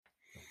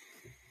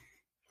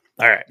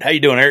All right. How you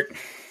doing, Eric?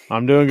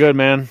 I'm doing good,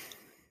 man.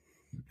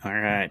 All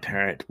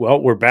right. Well,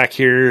 we're back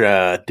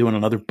here doing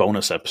another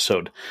bonus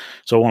episode.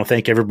 So I want to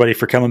thank everybody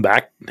for coming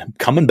back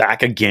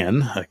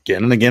again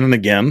and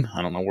again.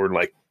 I don't know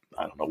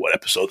what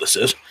episode this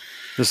is.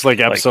 This is like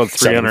episode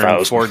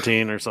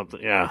 314 7,000. or something.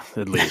 Yeah,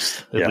 at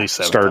least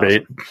 7,000. Start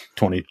date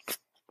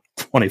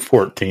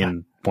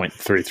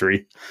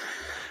 2014.33.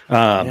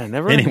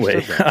 Never anyway,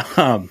 understood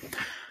that.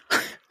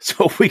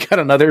 So we got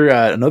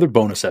another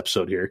bonus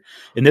episode here,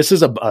 and this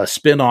is a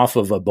spin-off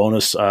of a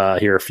bonus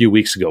here a few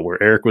weeks ago where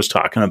Eric was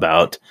talking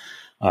about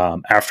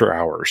after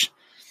hours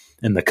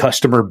and the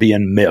customer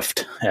being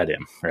miffed at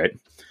him, right,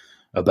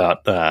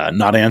 about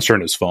not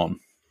answering his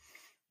phone.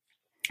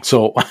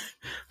 So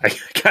I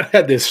kind of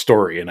had this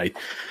story, and I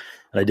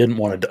didn't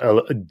want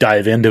to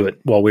dive into it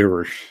while we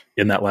were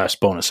in that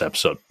last bonus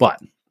episode, but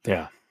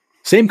Yeah.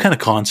 same kind of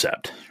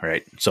concept,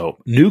 right? So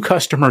new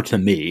customer to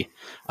me.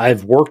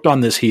 I've worked on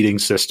this heating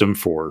system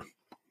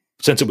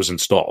since it was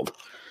installed.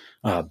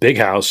 Big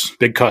house,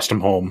 big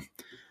custom home,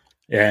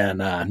 and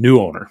new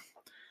owner.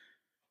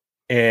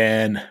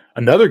 And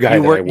another guy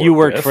You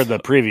worked for the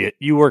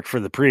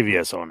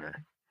previous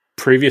owner.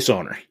 Previous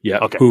owner, yeah,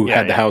 Okay. who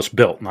had the house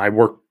built. And I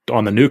worked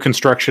on the new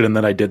construction, and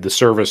then I did the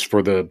service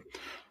for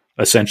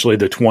essentially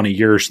the 20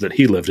 years that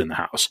he lived in the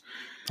house.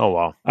 Oh,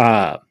 wow.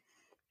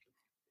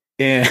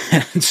 And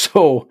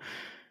so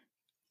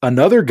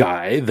another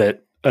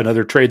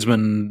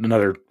tradesman,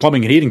 another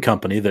plumbing and heating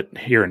company that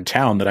here in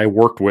town that I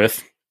worked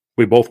with,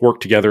 we both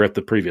worked together at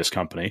the previous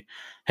company,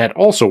 had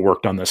also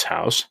worked on this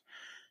house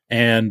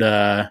and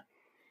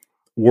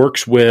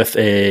works with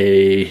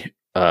I'm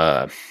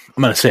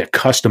going to say a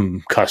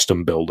custom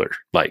builder,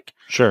 like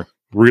Sure.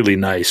 really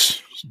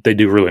nice. They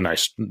do really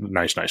nice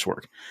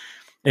work.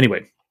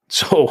 Anyway,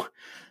 so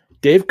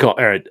Dave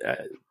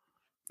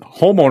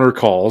homeowner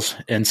calls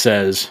and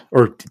says,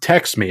 or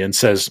texts me and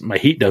says, my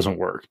heat doesn't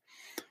work.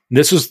 And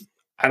this is,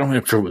 I don't know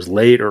if it was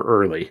late or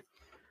early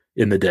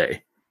in the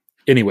day.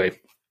 Anyway,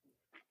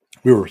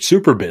 we were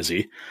super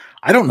busy.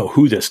 I don't know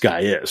who this guy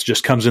is.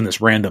 Just comes in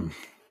this random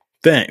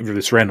thing,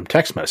 this random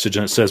text message,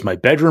 and it says, my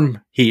bedroom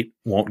heat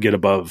won't get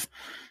above,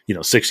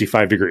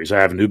 65 degrees.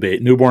 I have a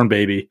newborn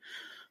baby,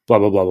 blah,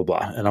 blah, blah, blah,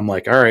 blah. And I'm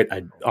like, all right,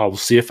 I'll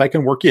see if I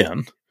can work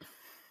in.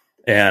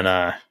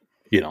 And,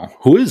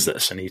 who is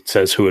this? And he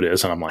says who it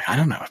is. And I'm like, I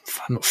don't know. I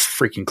have no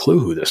freaking clue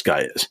who this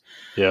guy is.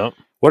 Yeah.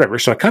 Whatever.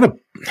 So I'm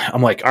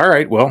like, all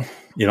right, well,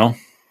 I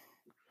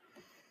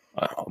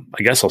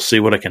guess I'll see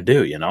what I can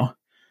do,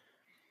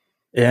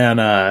 And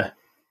I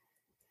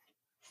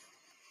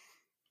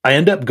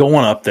end up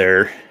going up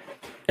there,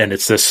 and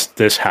it's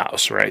this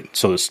house, right?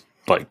 So this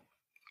like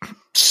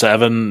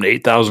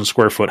 8,000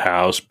 square foot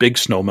house, big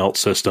snow melt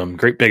system,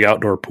 great big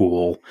outdoor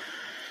pool,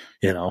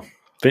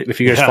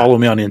 If you guys follow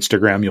me on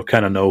Instagram, you'll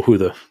kind of know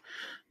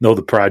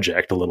the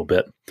project a little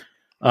bit.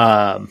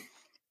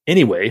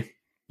 Anyway,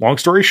 long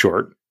story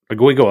short,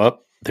 we go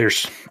up. I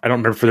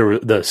don't remember if there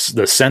was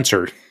the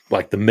sensor,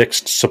 like the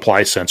mixed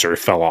supply sensor,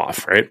 fell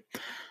off, right?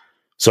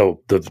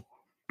 So the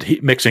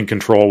heat mixing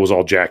control was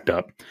all jacked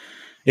up.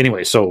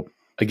 Anyway, so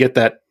I get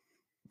that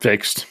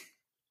fixed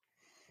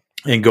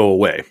and go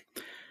away.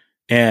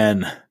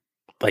 And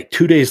like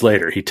 2 days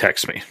later, he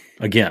texts me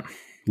again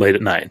late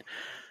at night.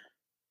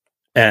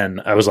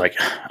 And I was like,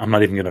 I'm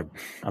not even gonna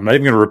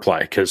reply,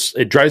 because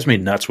it drives me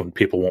nuts when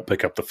people won't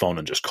pick up the phone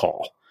and just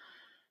call.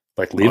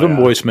 Like, leave a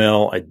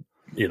voicemail. I'm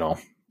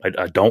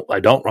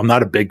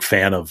not a big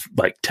fan of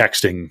like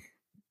texting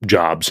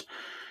jobs,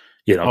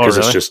 because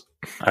It's just,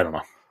 I don't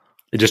know.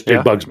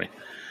 It bugs me.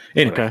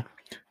 Anyway, Okay.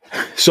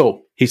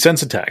 So he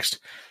sends a text.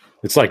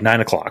 It's like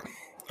 9:00.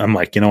 I'm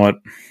like, you know what?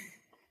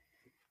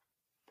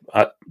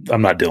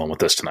 I'm not dealing with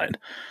this tonight.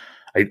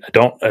 I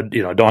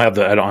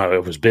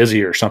was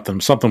busy or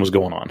something. Something was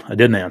going on. I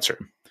didn't answer.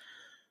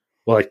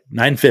 Well, like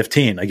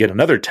 9:15, I get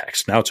another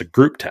text. Now it's a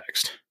group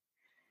text.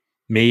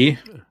 Me,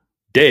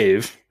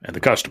 Dave, and the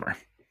customer.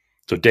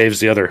 So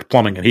Dave's the other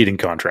plumbing and heating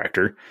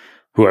contractor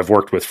who I've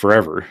worked with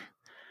forever.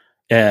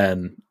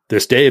 And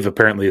this Dave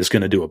apparently is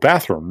going to do a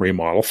bathroom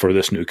remodel for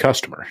this new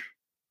customer.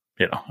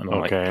 And I'm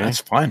like,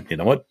 that's fine. You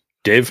know what?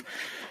 Dave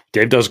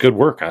does good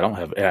work. I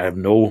have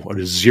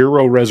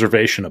zero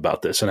reservation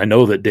about this. And I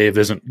know that Dave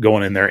isn't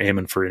going in there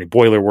aiming for any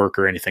boiler work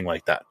or anything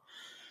like that.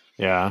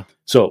 Yeah.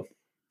 So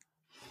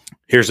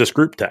here's this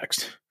group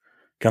text.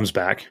 Comes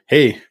back.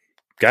 Hey,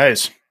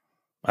 guys,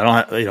 I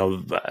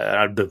don't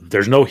have,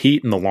 there's no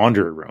heat in the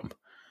laundry room.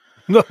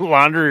 The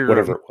laundry room.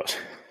 Whatever it was.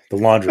 The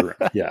laundry room.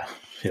 Yeah.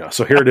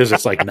 So here it is.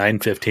 It's like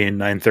 9:15,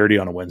 9:30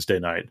 on a Wednesday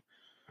night.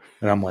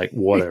 And I'm like,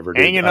 whatever.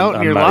 Dude. Hanging out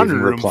in your laundry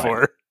room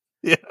for.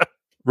 Yeah.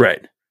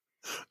 Right.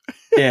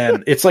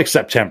 And it's like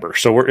September.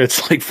 So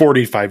it's like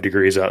 45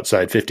 degrees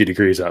outside, 50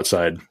 degrees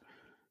outside.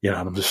 And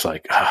I'm just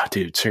like,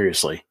 dude,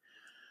 seriously.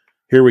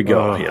 Here we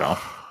go.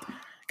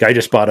 Guy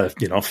just bought a,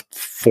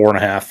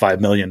 $4.5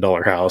 million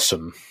house,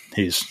 and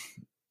here's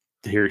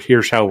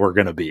how we're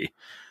going to be.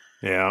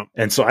 Yeah.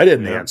 And so I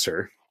didn't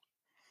answer,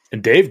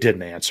 and Dave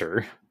didn't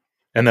answer.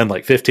 And then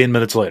like 15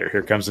 minutes later,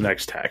 here comes the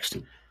next text.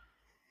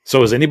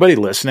 So is anybody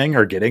listening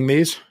or getting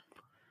these?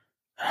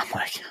 I'm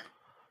like,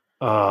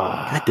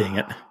 God God dang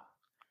it.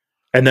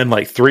 And then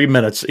like 3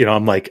 minutes,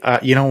 I'm like,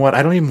 you know what?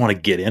 I don't even want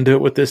to get into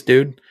it with this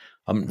dude.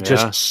 I'm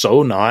just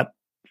so not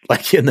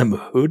like in the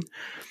mood.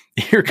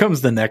 Here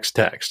comes the next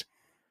text.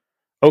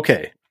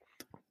 Okay.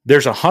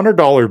 There's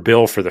 $100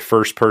 bill for the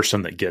first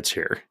person that gets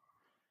here.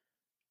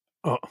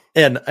 Oh.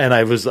 And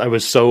I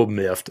was so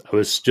miffed. I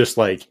was just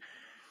like,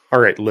 all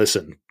right,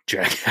 listen,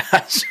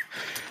 jackass.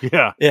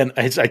 Yeah. And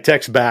I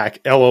text back,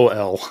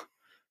 LOL.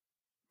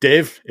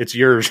 Dave, it's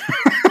yours.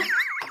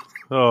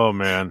 Oh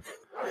man.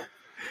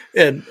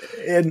 And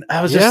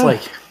I was just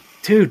like,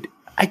 dude,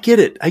 I get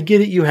it.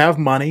 You have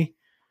money,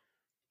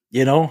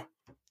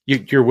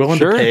 you're willing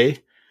to pay.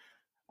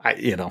 I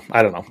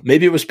don't know.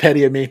 Maybe it was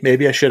petty of me.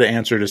 Maybe I should have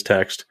answered his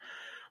text,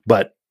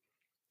 but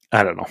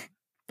I don't know.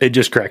 It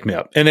just cracked me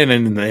up. And then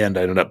in the end,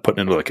 I ended up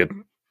putting into like a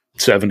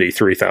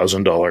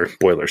 $73,000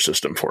 boiler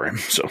system for him.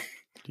 So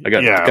I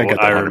got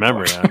I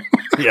remember that.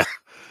 Yeah.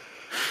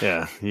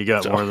 Yeah. You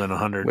got more than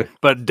 100,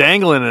 but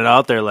dangling it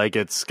out there like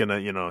it's going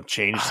to,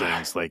 change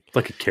things like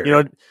a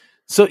carrot.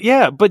 So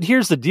yeah, but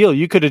here's the deal.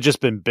 You could have just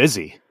been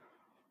busy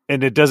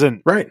and it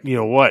doesn't, right. You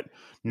know what?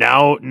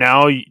 Now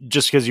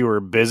just because you were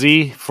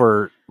busy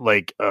for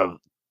like a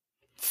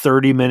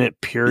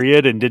 30-minute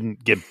period and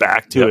didn't get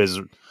back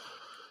to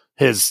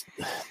his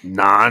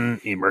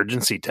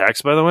non-emergency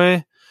text, by the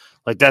way,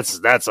 like that's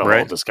a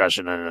whole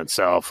discussion in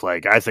itself.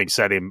 Like I think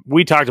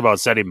we talked about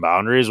setting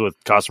boundaries with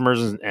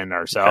customers and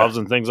ourselves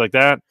and things like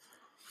that.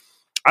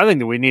 I think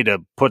that we need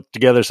to put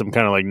together some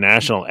kind of like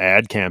national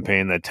ad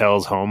campaign that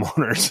tells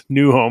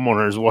new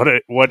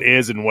homeowners what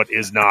is and what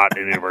is not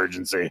an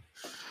emergency.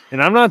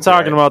 And I'm not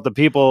talking about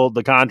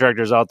the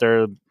contractors out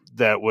there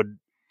that would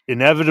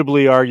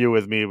inevitably argue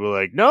with me, but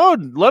like, no,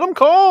 let them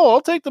call.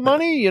 I'll take the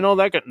money.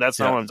 That's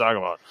not what I'm talking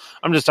about.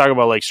 I'm just talking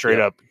about like straight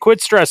up,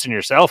 quit stressing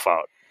yourself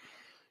out.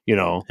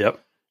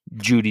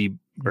 Judy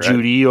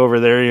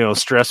over there,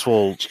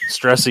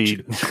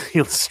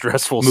 stressy,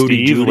 stressful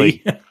Moody Steve.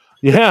 Judy.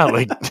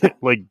 Like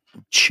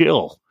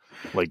chill,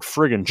 like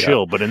friggin'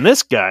 chill. But in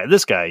this guy,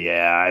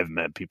 I've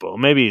met people.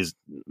 Maybe he's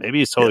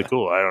totally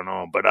cool. I don't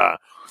know, but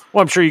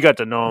I'm sure you got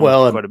to know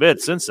him quite a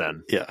bit since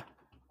then. Yeah.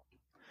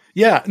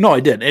 No, I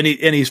did, and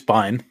he's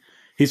fine.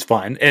 He's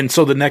fine. And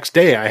so the next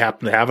day, I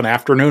happened to have an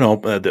afternoon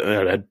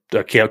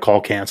a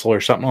call cancel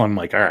or something. I'm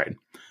like, all right.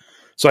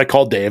 So I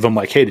called Dave. I'm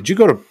like, hey, did you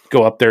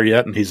go up there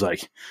yet? And he's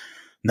like,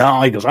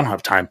 no. He goes, I don't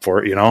have time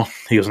for it.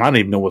 He goes, I don't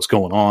even know what's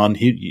going on.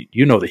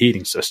 You know the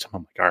heating system.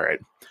 I'm like, all right.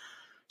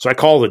 So I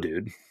call the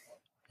dude.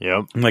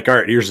 Yep. I'm like, all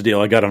right, here's the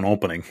deal. I got an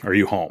opening. Are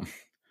you home?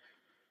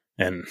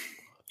 And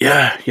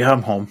yeah,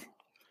 I'm home.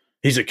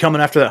 He's like,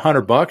 coming after that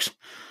 $100?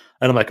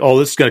 And I'm like, oh,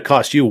 this is going to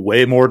cost you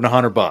way more than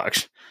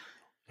 $100.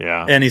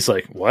 Yeah. And he's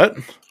like, what?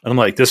 And I'm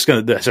like, I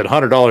said,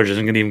 $100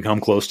 isn't going to even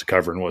come close to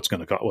covering what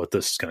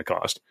this is going to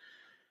cost.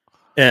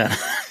 And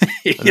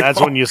that's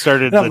when you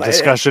started the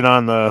discussion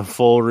on the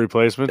full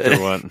replacement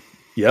or what?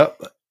 Yep,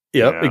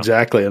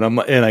 exactly. And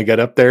I got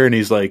up there and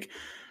he's like,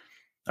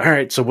 all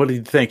right, so what do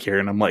you think here?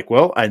 And I'm like,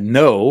 well, I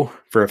know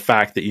for a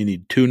fact that you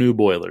need 2 new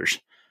boilers.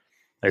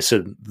 I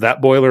said, that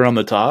boiler on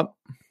the top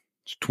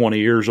is 20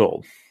 years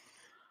old.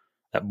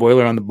 That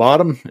boiler on the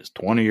bottom is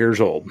 20 years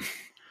old.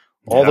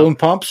 All those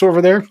pumps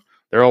over there,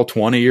 they're all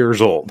 20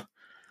 years old.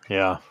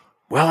 Yeah.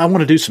 Well, I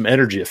want to do some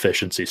energy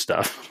efficiency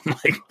stuff. I'm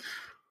like,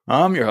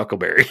 I'm your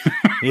Huckleberry.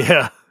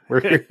 Yeah.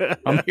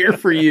 I'm here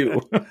for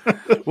you.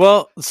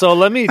 Well, so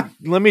let me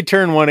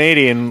turn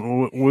 180,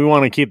 and we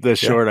want to keep this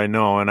short, I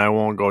know, and I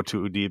won't go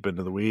too deep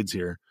into the weeds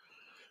here.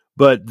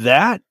 But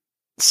that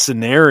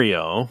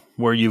scenario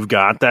where you've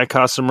got that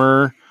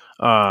customer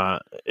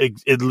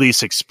at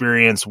least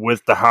experience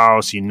with the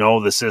house,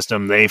 the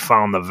system, they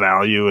found the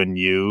value in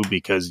you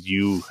because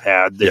you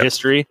had the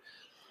history.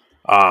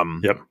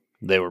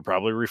 They were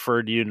probably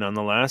referred to you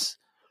nonetheless.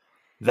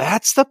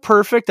 That's the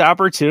perfect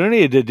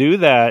opportunity to do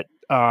that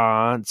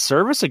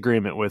service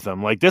agreement with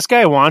them. Like this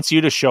guy wants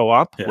you to show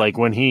up, like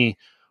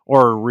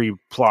or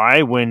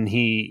reply when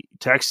he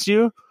texts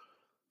you.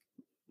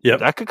 Yeah,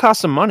 that could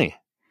cost some money.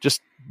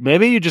 Just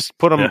maybe you just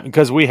put them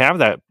because we have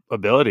that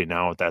ability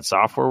now with that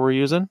software we're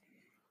using.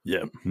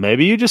 Yeah,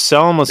 maybe you just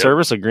sell him a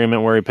service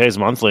agreement where he pays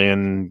monthly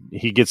and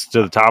he gets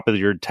to the top of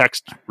your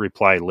text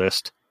reply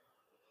list.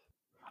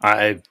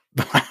 I've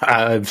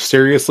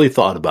seriously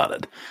thought about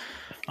it.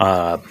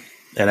 And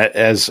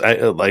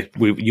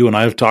you and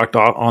I have talked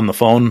on the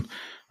phone,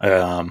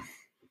 I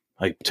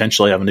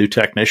potentially have a new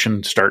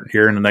technician starting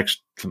here in the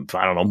next,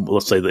 I don't know,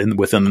 let's say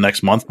within the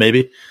next month,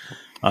 maybe.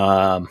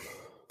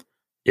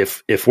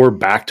 If we're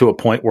back to a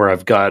point where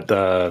I've got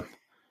a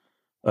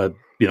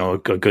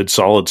good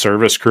solid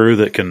service crew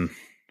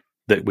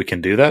that we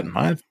can do that,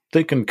 I'm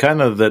thinking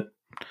kind of that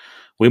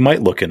we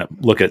might look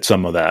at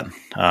some of that.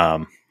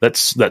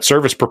 That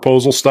service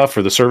proposal stuff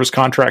or the service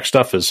contract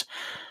stuff is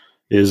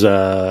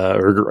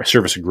or a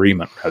service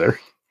agreement rather.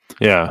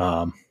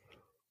 Yeah.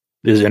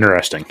 Is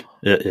interesting.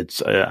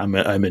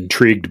 I'm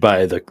intrigued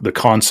by the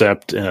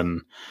concept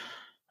and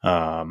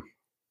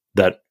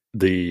that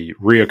the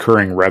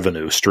reoccurring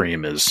revenue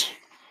stream is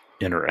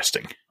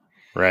interesting.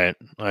 Right.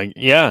 Like,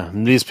 yeah,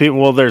 these people,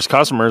 well, there's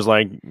customers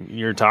like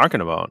you're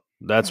talking about.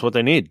 That's what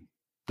they need.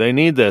 They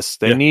need this.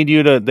 They need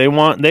you to,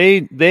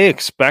 they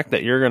expect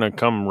that you're going to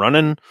come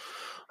running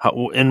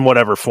in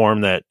whatever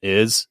form that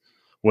is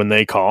when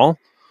they call,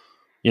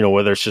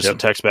 whether it's just a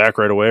text back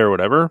right away or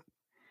whatever.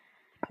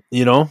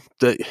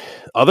 The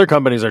other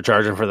companies are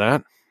charging for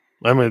that.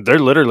 I mean, they're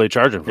literally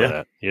charging for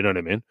that. You know what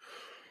I mean?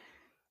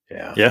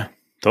 Yeah. Yeah,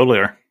 totally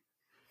are.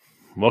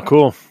 Well,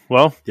 cool.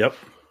 Well,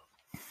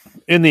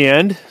 in the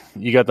end,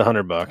 you got the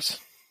 $100.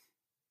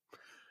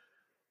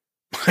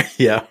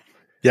 Yeah.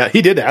 Yeah.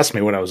 He did ask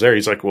me when I was there.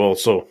 He's like, well,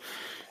 so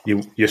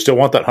you still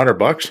want that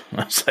 $100?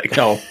 I was like,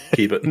 no,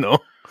 keep it. No,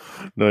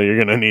 you're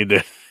going to need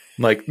it.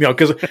 Like,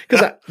 because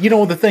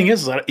the thing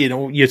is that,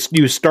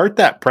 you start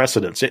that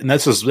precedence, and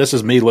this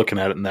is me looking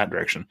at it in that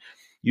direction.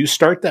 You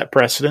start that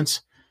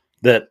precedence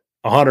that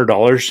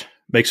 $100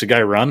 makes a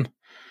guy run.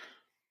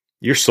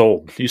 You're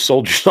sold. You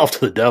sold yourself to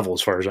the devil,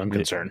 as far as I'm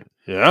concerned.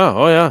 Yeah.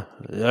 Oh yeah.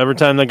 Every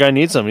time the guy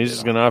needs something, he's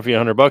just going to offer you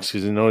 $100 because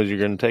he knows you're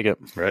going to take it.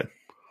 Right.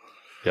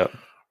 Yep.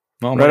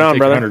 Well, I'm right on,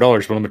 brother. $100, but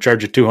I'm going to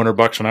charge you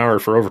 $200 an hour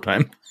for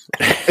overtime.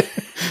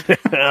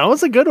 That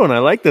was a good one. I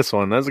like this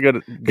one. That's a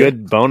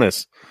good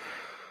bonus.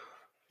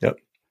 Yep.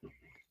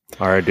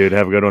 All right, dude.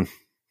 Have a good one.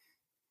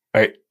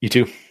 All right. You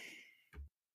too.